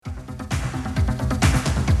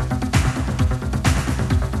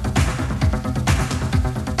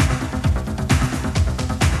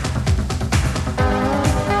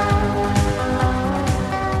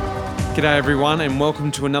G'day everyone and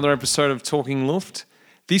welcome to another episode of Talking Luft.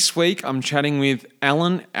 This week I'm chatting with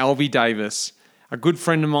Alan Albie Davis, a good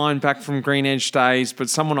friend of mine back from Green Edge days,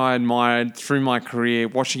 but someone I admired through my career,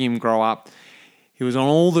 watching him grow up. He was on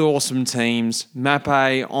all the awesome teams,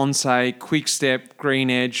 Mapei, Onsei, Quickstep,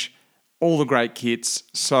 Green Edge, all the great kits.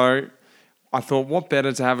 So I thought what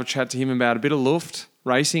better to have a chat to him about a bit of Luft,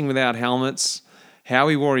 racing without helmets, how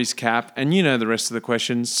he wore his cap, and you know the rest of the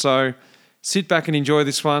questions. So sit back and enjoy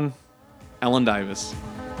this one. Alan Davis.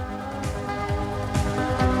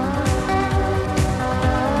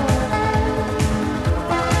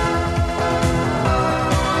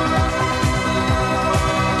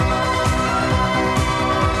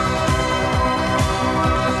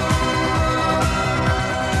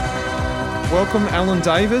 Welcome, Alan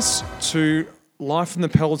Davis, to Life in the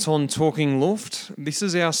Peloton Talking Luft. This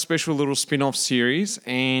is our special little spin-off series,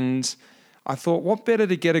 and I thought, what better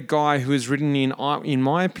to get a guy who has ridden in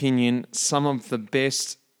my opinion, some of the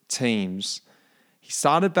best teams. He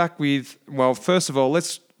started back with, well, first of all,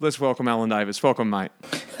 let's welcome Alan Davis. Welcome, mate.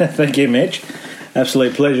 Thank you, Mitch.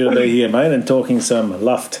 Absolute pleasure to be here, mate, and talking some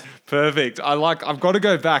Luft. Perfect. I've got to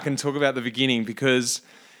go back and talk about the beginning because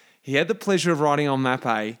he had the pleasure of riding on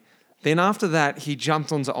Mapei. Then after that, he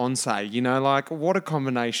jumped onto Onsei. You know, like, what a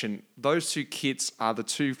combination. Those two kits are the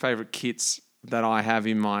two favourite kits that I have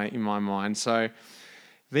in my mind. So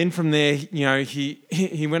then from there, you know,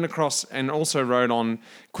 he went across and also rode on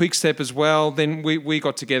Quickstep as well. Then we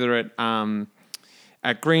got together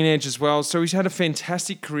at Green Edge as well. So he's had a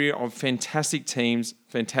fantastic career of fantastic teams,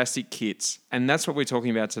 fantastic kits. And that's what we're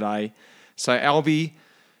talking about today. So Albie,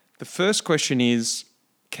 the first question is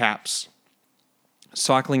caps.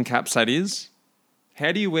 Cycling caps, that is.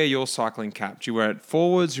 How do you wear your cycling cap? Do you wear it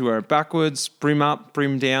forwards? Do you wear it backwards? Brim up,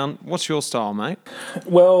 brim down? What's your style, mate?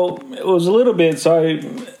 Well, it was a little bit, so I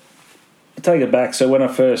take it back. So when I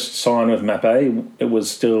first signed with Mapei, it was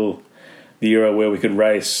still the era where we could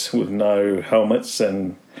race with no helmets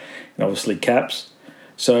and obviously caps.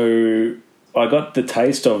 So I got the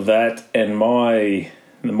taste of that, and my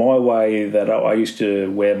way that I used to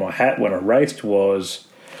wear my hat when I raced was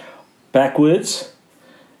backwards.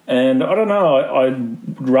 And I don't know,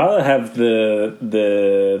 I'd rather have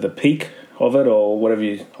the peak of it or whatever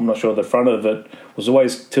I'm not sure, the front of it was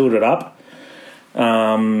always tilted up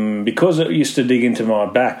because it used to dig into my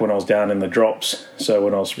back when I was down in the drops. So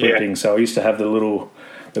when I was sprinting, So I used to have the little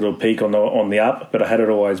peak on the up, but I had it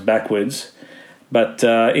always backwards. But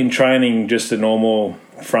in training, just the normal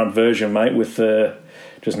front version, mate, with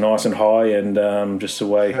just nice and high and just the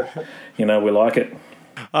way, we like it.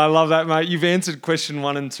 I love that, mate. You've answered question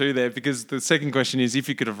 1 and 2 there because the second question is if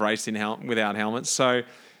you could have raced without helmets. So,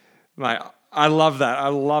 mate, I love that. I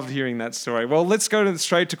loved hearing that story. Well, let's go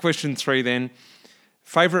straight to question 3 then.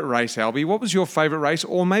 Favourite race, Albie? What was your favourite race?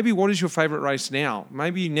 Or maybe what is your favourite race now?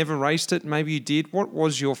 Maybe you never raced it. Maybe you did. What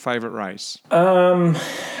was your favourite race? Well,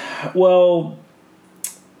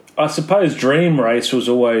 I suppose dream race was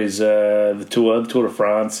always the Tour de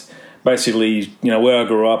France. Basically, where I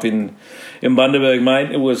grew up in Bundaberg,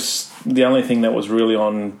 mate, it was the only thing that was really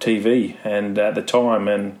on TV and at the time,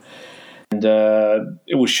 and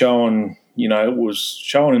it was shown. It was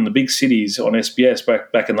shown in the big cities on SBS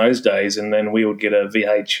back in those days, and then we would get a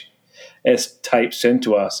VHS tape sent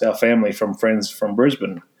to us, our family, from friends from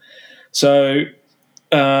Brisbane. So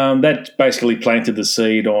that basically planted the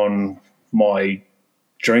seed on my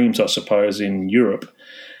dreams, I suppose, in Europe.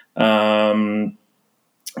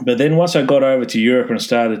 But then once I got over to Europe and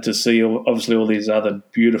started to see obviously all these other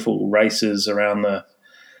beautiful races around the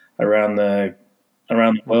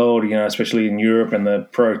world, especially in Europe and the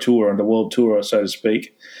Pro Tour and the World Tour, so to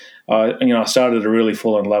speak, I started to really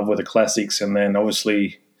fall in love with the classics. And then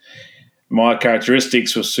obviously my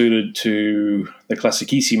characteristics were suited to the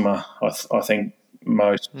Classicissima, I think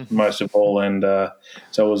most of all. And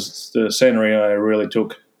so it was the San Remo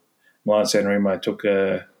Milan San Remo took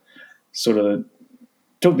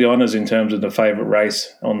the honours in terms of the favourite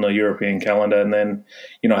race on the European calendar, and then,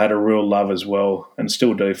 I had a real love as well, and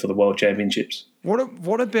still do, for the World Championships.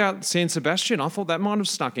 What about San Sebastian? I thought that might have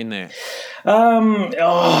snuck in there.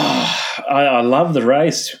 I love the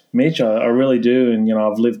race, Mitch. I really do, and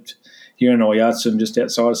I've lived here in Oyartzen, just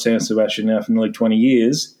outside San Sebastian now for nearly 20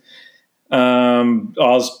 years. I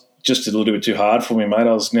was just a little bit too hard for me, mate.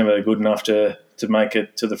 I was never good enough to make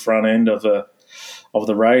it to the front end of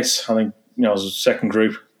the race. I think. I was the second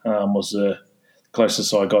group, was the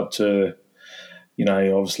closest I got to,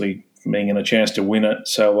 obviously being in a chance to win it.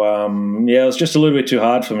 So, it was just a little bit too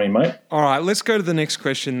hard for me, mate. All right, let's go to the next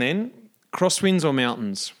question then. Crosswinds or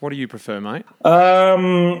mountains? What do you prefer, mate?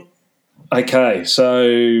 Okay,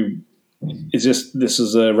 so Is this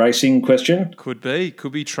is a racing question? Could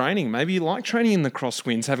be training. Maybe you like training in the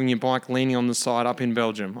crosswinds, having your bike leaning on the side up in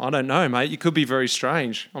Belgium. I don't know, mate. You could be very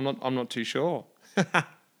strange. I'm not too sure.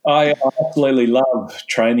 I absolutely love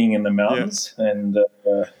training in the Yeah. mountains, and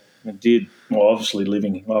I did. Well, obviously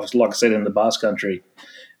living, like I said, in the Basque Country,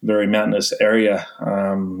 very mountainous area.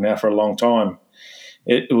 Now for a long time,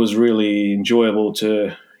 it was really enjoyable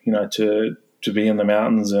to to be in the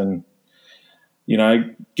mountains and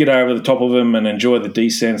get over the top of them and enjoy the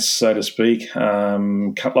descents, so to speak. Like I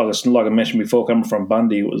mentioned before, coming from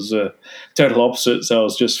Bundy, it was a total opposite. So it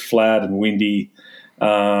was just flat and windy. It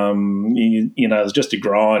was just a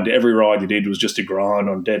grind. Every ride you did was just a grind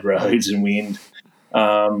on dead roads and wind.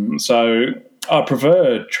 So I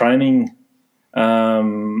prefer training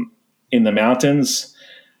in the mountains.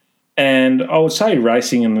 And I would say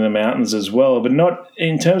racing in the mountains as well, but not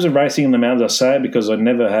in terms of racing in the mountains. I say it because I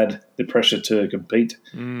never had the pressure to compete,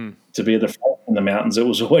 to be at the front in the mountains. It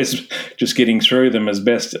was always just getting through them as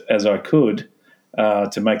best as I could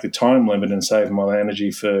to make the time limit and save my energy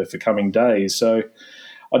for coming days. So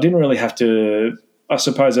I didn't really have to. I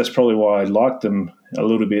suppose that's probably why I liked them a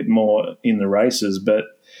little bit more in the races. But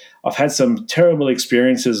I've had some terrible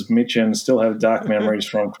experiences, Mitch, and still have dark memories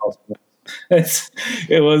from CrossFit.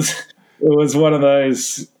 It was one of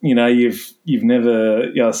those, you've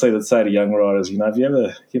never, I say to young riders, have you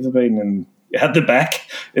ever been at the back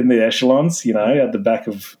in the echelons, at the back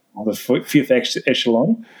of the fifth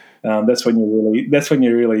echelon? That's when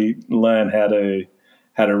you really learn how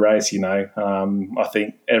to race. I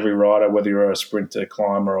think every rider, whether you're a sprinter,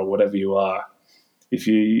 climber, or whatever you are, if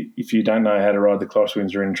you don't know how to ride the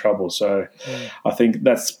crosswinds, you're in trouble. So I think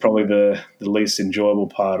that's probably the least enjoyable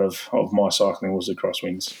part of my cycling was the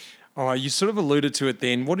crosswinds. Oh, you sort of alluded to it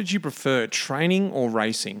then. What did you prefer, training or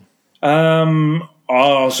racing? I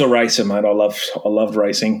was a racer, mate. I loved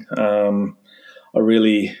racing. I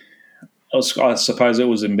suppose it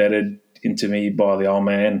was embedded into me by the old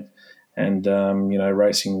man, and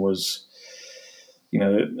racing was,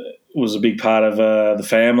 was a big part of the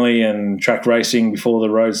family and track racing before the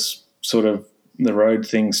road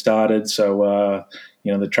thing started. So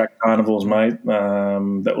the track carnivals, mate.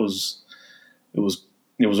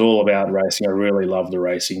 It was all about racing. I really loved the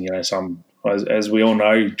racing. As we all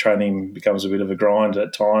know, training becomes a bit of a grind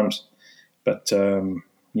at times, but the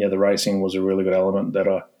racing was a really good element that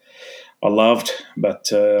I loved.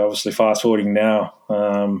 But obviously, fast forwarding now,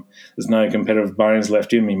 there's no competitive bones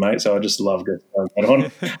left in me, mate. So I just loved it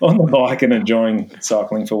on the bike and enjoying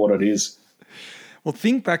cycling for what it is. Well,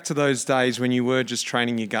 think back to those days when you were just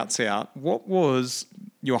training your guts out. What was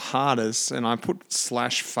your hardest, and I put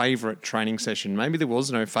 / favourite training session? Maybe there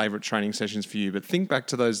was no favourite training sessions for you, but think back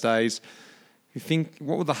to those days. You think,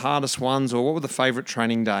 what were the hardest ones, or what were the favourite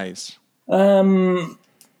training days? My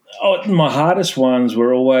hardest ones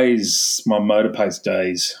were always my motor pace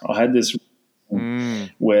days. I had this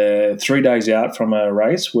where 3 days out from a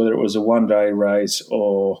race, whether it was a 1-day race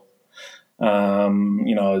or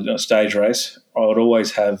a stage race, I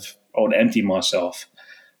would empty myself.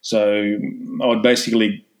 So I would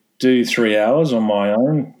basically do 3 hours on my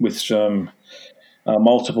own with some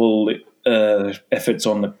multiple efforts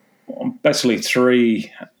on basically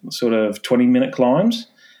 3 sort of 20-minute climbs,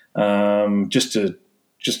 just to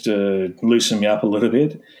loosen me up a little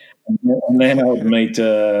bit, and then I would meet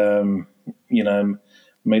the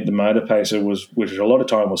motor pacer, which a lot of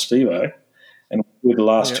time was Stevo, and with the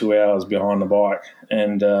last 2 hours behind the bike.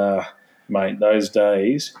 And mate, those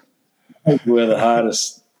days were the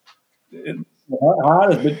hardest.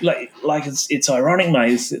 But like it's ironic,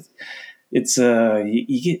 mate. It's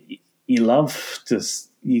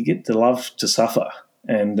you get to love to suffer,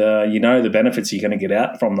 and the benefits you're going to get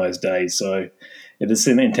out from those days. So it just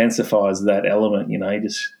intensifies that element.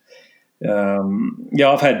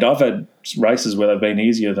 I've had races where they've been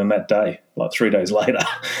easier than that day, like 3 days later.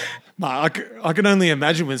 I can only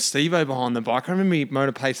imagine with Steve-O behind the bike. I remember he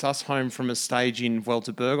motor paced us home from a stage in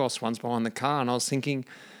Vuelta Burgos once behind the car, and I was thinking,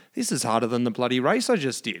 this is harder than the bloody race I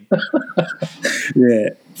just did. Yeah,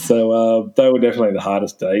 so they were definitely the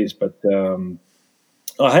hardest days, but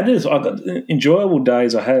I got enjoyable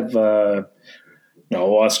days. I have,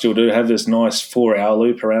 I still do have this nice 4-hour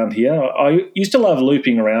loop around here. I used to love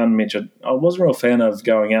looping around, Mitch. I wasn't a real fan of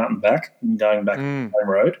going out and back and going back on the same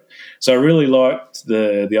road. So I really liked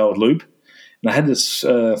the old loop. And I had this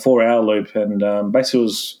 4-hour loop, and basically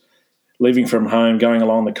was leaving from home, going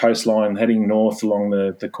along the coastline, heading north along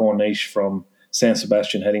the Corniche from San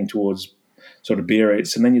Sebastian, heading towards sort of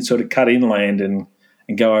Biarritz. And then you'd sort of cut inland and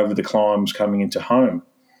go over the climbs coming into home.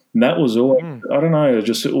 And that was always, I don't know, it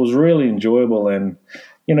was really enjoyable. And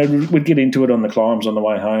we'd get into it on the climbs on the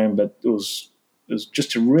way home, but it was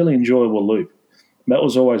just a really enjoyable loop. That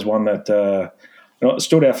was always one that it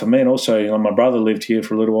stood out for me. And also, my brother lived here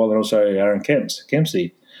for a little while, and also Aaron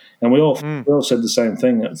Kempsey. And we all said the same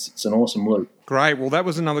thing. It's an awesome loop. Great. Well, that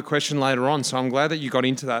was another question later on, so I'm glad that you got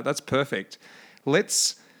into that. That's perfect.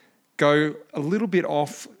 Let's go a little bit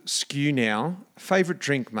off skew now. Favourite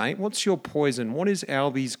drink, mate? What's your poison? What is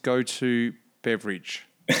Albie's go-to beverage?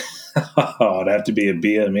 It'd have to be a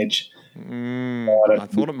beer, Mitch. I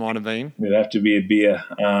thought it might have been. It'd have to be a beer.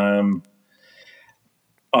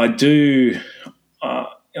 I do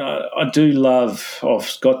love.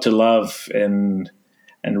 I've got to love and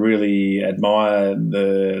really admire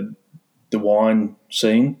the wine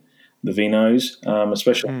scene, the vinos,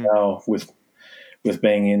 especially now with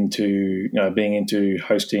being into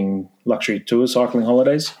hosting luxury tour cycling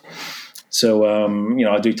holidays. So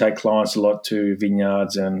I do take clients a lot to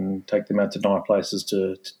vineyards and take them out to nice places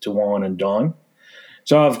to wine and dine.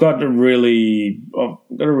 So I've got a real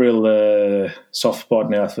soft spot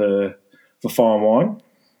now for fine wine,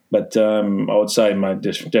 but I would say, mate,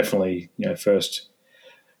 definitely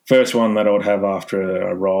first one that I would have after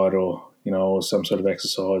a ride or some sort of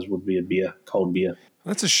exercise would be a beer, cold beer.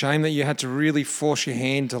 That's a shame that you had to really force your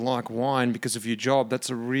hand to like wine because of your job. That's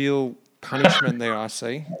a real punishment there, I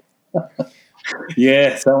see.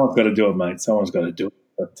 Yeah, someone's got to do it, mate. Someone's got to do it.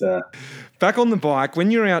 But back on the bike, when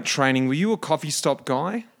you're out training, were you a coffee stop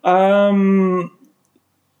guy?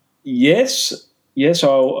 Yes.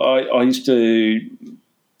 I used to.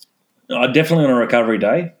 I definitely on a recovery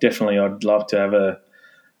day. Definitely, I'd love to have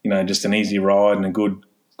just an easy ride and a good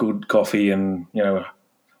coffee and a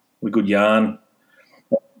good yarn.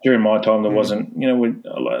 During my time, there wasn't.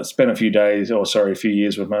 I spent a few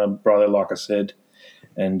years with my brother, like I said,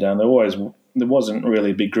 and there wasn't really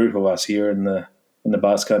a big group of us here in the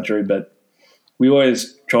Basque Country, but we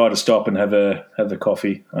always try to stop and have a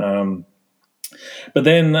coffee. But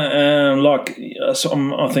then, I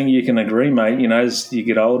think you can agree, mate. As you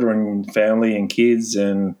get older and family and kids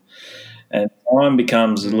and time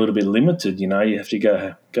becomes a little bit limited. You have to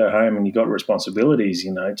go home and you've got responsibilities.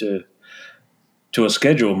 To a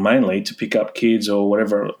schedule mainly to pick up kids or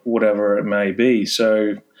whatever it may be.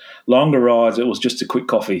 So longer rides, it was just a quick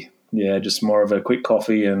coffee. Yeah, just more of a quick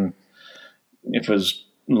coffee. And if it was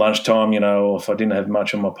lunchtime, or if I didn't have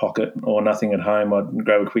much in my pocket or nothing at home, I'd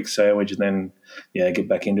grab a quick sandwich and then, get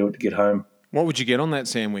back into it to get home. What would you get on that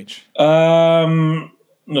sandwich? Normally,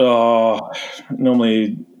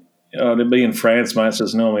 it'd be in France, mate, so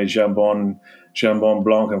it's normally jambon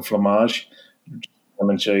blanc and fromage.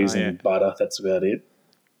 And cheese and butter. That's about it.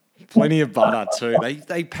 Plenty of butter too.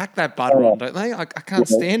 They pack that butter on, don't they? I can't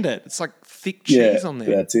stand it. It's like thick cheese on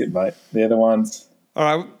there. That's it, mate. They're the ones. All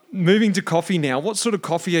right, moving to coffee now. What sort of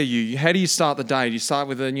coffee are you? How do you start the day? Do you start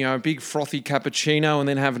with a big frothy cappuccino and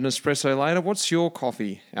then have an espresso later? What's your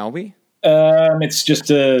coffee, Albie? It's just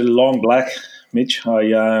a long black, Mitch.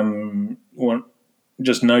 I want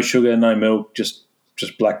just no sugar, no milk, just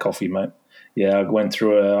black coffee, mate. Yeah, I went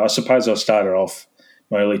through I suppose I started off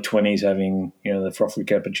my early 20s having, the frothy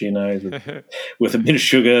cappuccinos with a bit of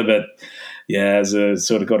sugar. But, as I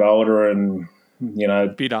sort of got older and,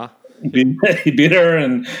 bitter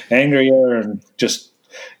and angrier and just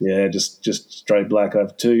straight black.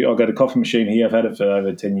 I've got a coffee machine here. I've had it for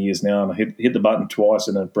over 10 years now, and I hit the button twice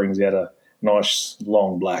and it brings out a nice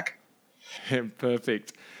long black.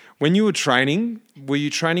 Perfect. When you were training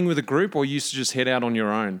with a group or you used to just head out on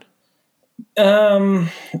your own? Not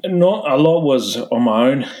a lot was on my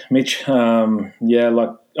own, Mitch. I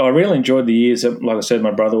really enjoyed the years that, like I said, my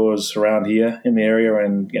brother was around here in the area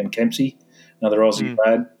and Kempsey, another Aussie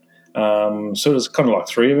lad. So it was kind of like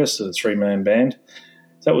three of us, a 3-man band.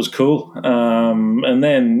 That was cool. And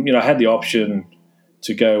then, I had the option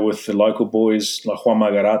to go with the local boys, like Juan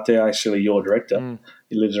Margarate, actually your director.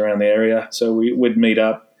 He lives around the area. So we'd meet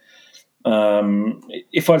up.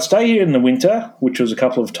 If I'd stay here in the winter, which was a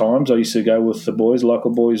couple of times, I used to go with the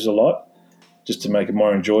local boys a lot, just to make it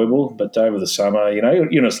more enjoyable. But over the summer,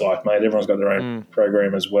 it's like, mate, everyone's got their own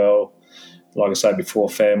program as well. Like I said before,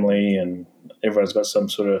 family, and everyone's got some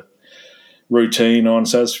sort of routine on.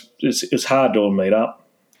 So it's hard to all meet up.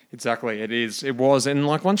 Exactly, it is. It was. And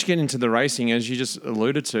once you get into the racing, as you just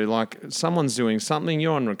alluded to, someone's doing something,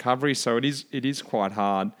 you're on recovery, so it is quite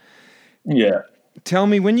hard. Yeah. Tell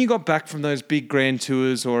me, when you got back from those big grand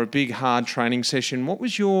tours or a big hard training session, what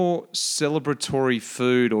was your celebratory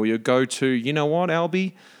food or your go-to, you know what,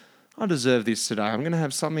 Albie, I deserve this today. I'm going to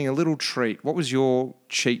have something, a little treat. What was your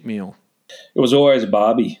cheat meal? It was always a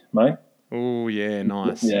barbie, mate. Oh, yeah,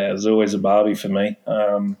 nice. Yeah, it was always a barbie for me.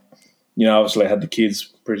 Obviously I had the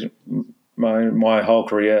kids my whole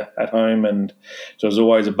career at home, and so it was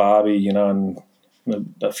always a barbie, you know, and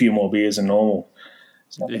a few more beers than normal.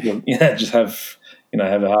 So, yeah, just have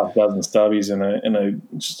have a half dozen stubbies and a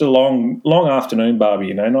just a long afternoon barbie,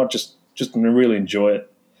 you know, not just really enjoy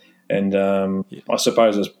it. And I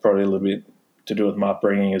suppose it's probably a little bit to do with my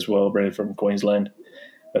upbringing as well, being from Queensland.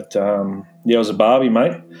 But it was a barbie,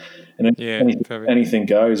 mate. And anything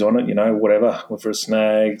goes on it, you know, whatever. Went for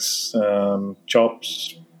snags,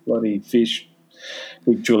 chops, bloody fish,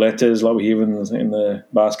 big chuletas like we have in the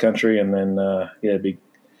Basque Country, and then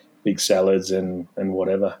big salads and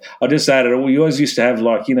whatever. I just added. We always used to have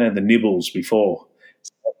the nibbles before,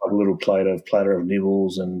 like a little platter of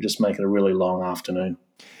nibbles, and just make it a really long afternoon.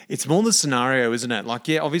 It's more the scenario, isn't it? Like,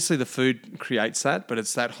 yeah, obviously the food creates that, but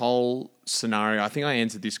it's that whole scenario. I think I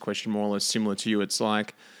answered this question more or less similar to you. It's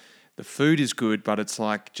like the food is good, but it's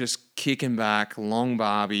like just kicking back, long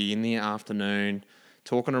barbie in the afternoon,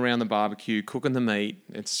 talking around the barbecue, cooking the meat.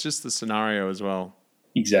 It's just the scenario as well.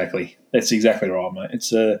 Exactly. That's exactly right, mate. It's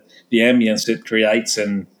the ambience it creates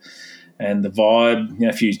and the vibe,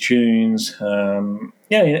 a few tunes.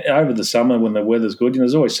 Over the summer when the weather's good,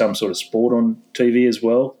 there's always some sort of sport on TV as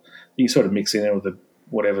well. You sort of mix in there with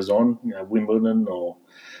whatever's on, Wimbledon or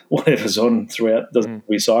whatever's on throughout the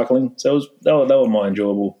recycling. So they were my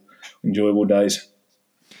enjoyable days.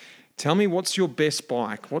 Tell me, what's your best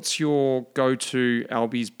bike? What's your go-to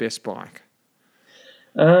Albie's best bike?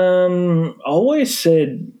 I always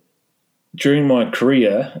said during my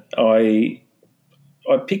career, I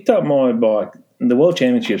picked up my bike in the World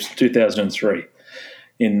Championships 2003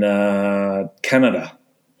 in Canada.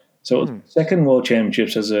 So it was the second World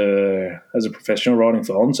Championships as a professional riding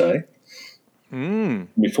for Onse.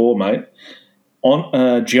 Before, mate.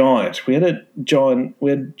 On Giant. We had Giant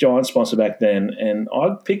sponsor back then, and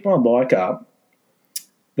I picked my bike up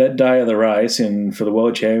that day of the race for the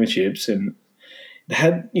World Championships, and it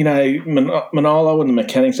had, Manolo and the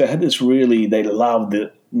mechanics, they had this they loved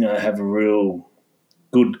it, have a real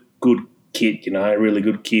good kit, really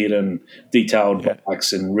good kit and detailed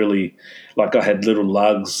bikes, and really, like, I had little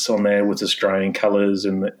lugs on there with Australian colours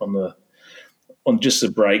and on just the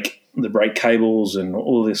brake cables and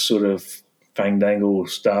all this sort of fang-dangle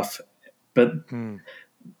stuff. But the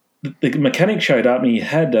mechanic showed up and he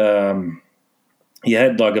had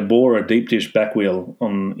like a Bora deep dish back wheel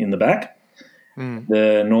in the back,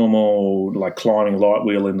 the normal like climbing light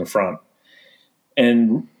wheel in the front.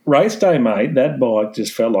 And race day, mate, that bike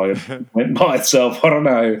just felt like it went by itself. I don't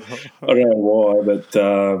know why, but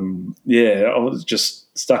I was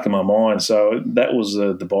just stuck in my mind. So that was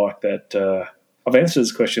the bike that I've answered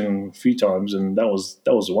this question a few times, and that was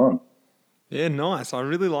the one. Yeah, nice. I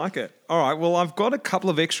really like it. All right, well, I've got a couple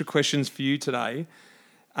of extra questions for you today.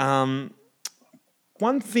 One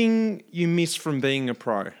thing you miss from being a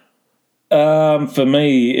pro? For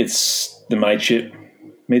me, it's the mateship,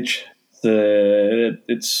 Mitch.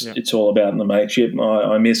 It's all about the mateship.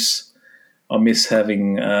 I miss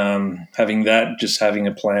having that, just having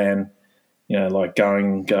a plan. Like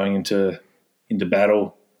going into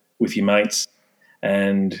battle with your mates,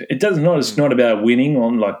 and it's not about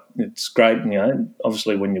winning. It's great,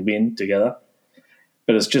 obviously when you win together,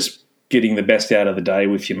 but it's just getting the best out of the day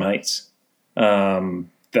with your mates.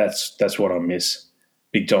 That's what I miss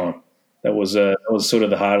big time. That was sort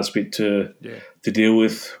of the hardest bit to deal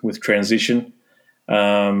with transition.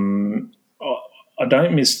 I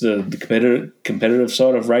don't miss the competitive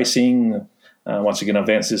side of racing. Once again, I've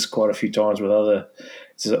answered this quite a few times with other.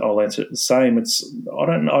 I'll answer it the same. I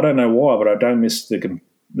don't know why, but I don't miss the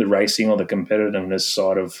racing or the competitiveness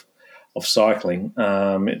side of cycling.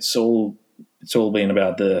 It's all been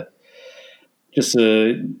about the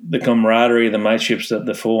camaraderie, the mateships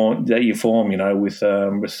that you form, with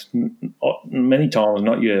many times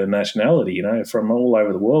not your nationality, from all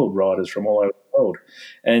over the world, riders from all over the world,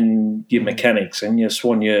 and your mechanics and your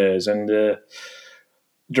soigneurs and the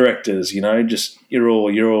directors, just you're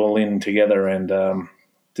all in together, and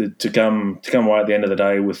to come away at the end of the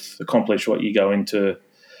day with accomplish what you go into,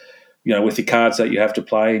 with the cards that you have to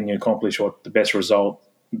play, and you accomplish what the best result.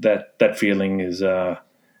 That feeling is.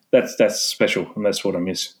 That's special, and that's what I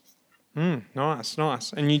miss.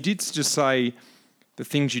 Nice. And you did just say the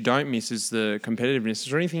things you don't miss is the competitiveness. Is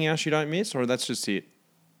there anything else you don't miss, or that's just it?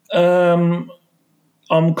 I'm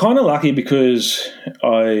kind of lucky because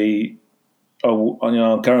I'm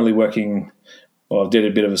currently working. Well, I did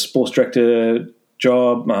a bit of a sports director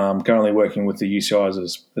job. I'm currently working with the UCI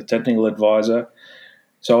as a technical advisor.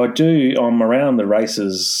 So I'm around the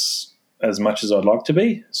races as much as I'd like to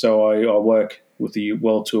be. So I work with the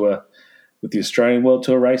World Tour, with the Australian World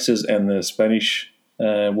Tour races and the Spanish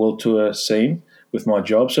World Tour scene, with my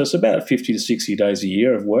job. So it's about 50 to 60 days a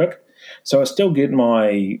year of work. So I still get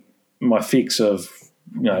my fix of,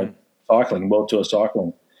 cycling, World Tour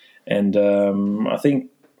cycling. And I think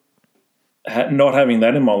not having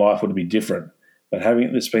that in my life would be different. But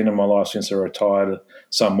having this been in my life since I retired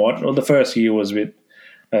somewhat, well, the first year was a bit,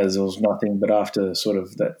 as there was nothing, but after sort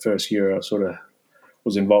of that first year, I sort of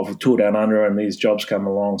was involved with Tour Down Under and these jobs come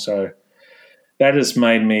along. So that has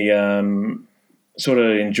made me sort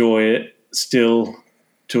of enjoy it still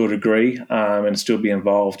to a degree, and still be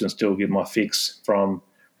involved and still get my fix from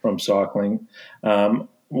cycling.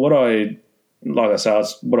 What I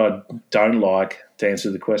don't like, to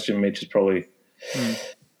answer the question, Mitch, is probably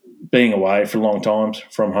being away for long times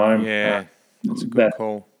from home. Yeah, that's a good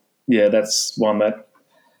call. Yeah, that's one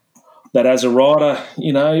that as a rider,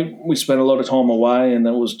 we spent a lot of time away, and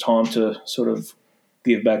it was time to sort of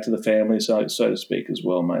give back to the family, so to speak, as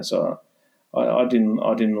well, mate. So I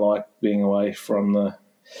didn't like being away from the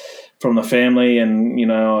family,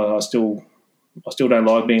 and I still don't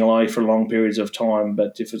like being away for long periods of time.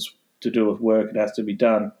 But if it's to do with work, it has to be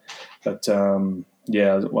done. But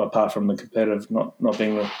apart from the competitive, not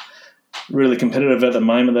being really competitive at the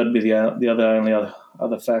moment, that'd be the only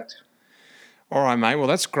other fact. All right, mate. Well,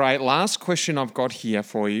 that's great. Last question I've got here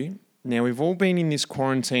for you. Now, we've all been in this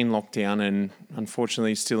quarantine lockdown, and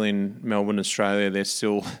unfortunately still in Melbourne, Australia. They're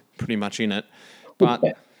still pretty much in it. But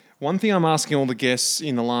one thing I'm asking all the guests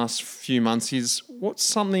in the last few months is, what's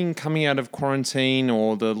something coming out of quarantine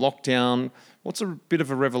or the lockdown, what's a bit of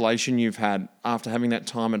a revelation you've had after having that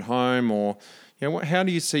time at home, or how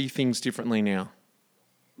do you see things differently now?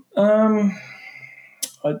 I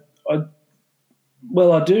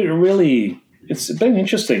do really. It's been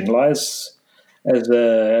interesting, as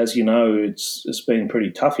you know, it's been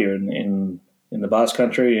pretty tough here in the Basque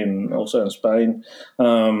Country and also in Spain,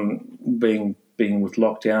 being with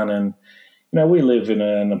lockdown. And we live in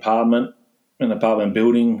an apartment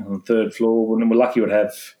building on the third floor, and we're lucky to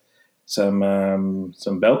have some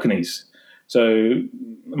balconies. So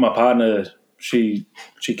my partner, she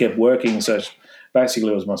kept working, so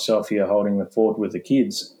basically it was myself here holding the fort with the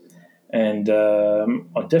kids. And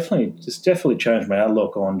I definitely changed my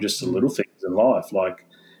outlook on just the little things in life, like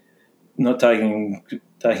not taking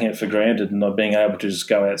it for granted and not being able to just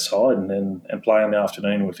go outside and play in the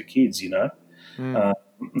afternoon with the kids,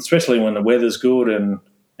 especially when the weather's good, and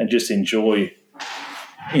just enjoy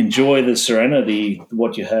the serenity,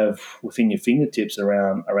 what you have within your fingertips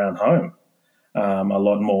around home, a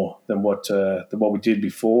lot more than what we did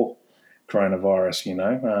before coronavirus.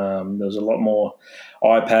 There was a lot more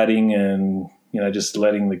iPadding and just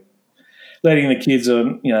letting the kids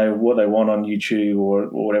on what they want on YouTube or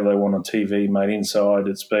whatever they want on TV made inside.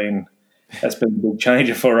 That's been a big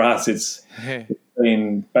changer for us. It's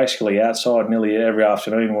been basically outside nearly every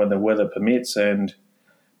afternoon when the weather permits, and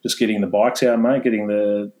just getting the bikes out, mate, getting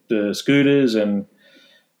the scooters and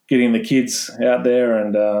getting the kids out there,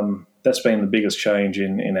 and that's been the biggest change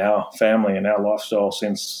in our family and our lifestyle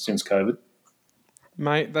since COVID.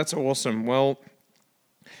 Mate, that's awesome. Well,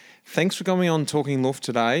 thanks for coming on Talking Luft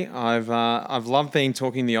today. I've loved being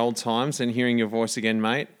talking the old times and hearing your voice again,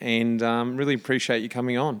 mate, and really appreciate you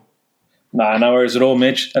coming on. No worries at all,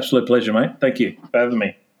 Mitch. Absolute pleasure, mate. Thank you for having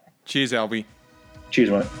me. Cheers, Albie. Cheers,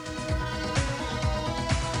 mate.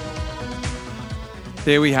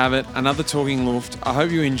 There we have it, another Talking Luft. I hope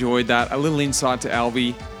you enjoyed that. A little insight to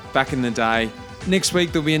Albie back in the day. Next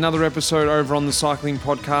week, there'll be another episode over on the Cycling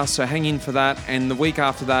Podcast, so hang in for that. And the week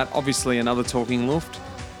after that, obviously, another Talking Luft.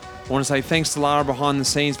 I want to say thanks to Lara behind the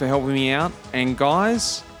scenes for helping me out. And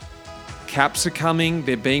guys, caps are coming.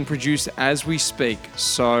 They're being produced as we speak.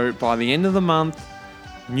 So by the end of the month,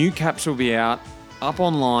 new caps will be out, up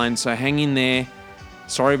online, so hang in there.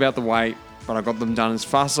 Sorry about the wait, but I got them done as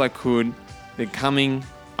fast as I could. They're coming.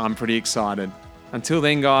 I'm pretty excited. Until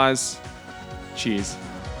then, guys, cheers.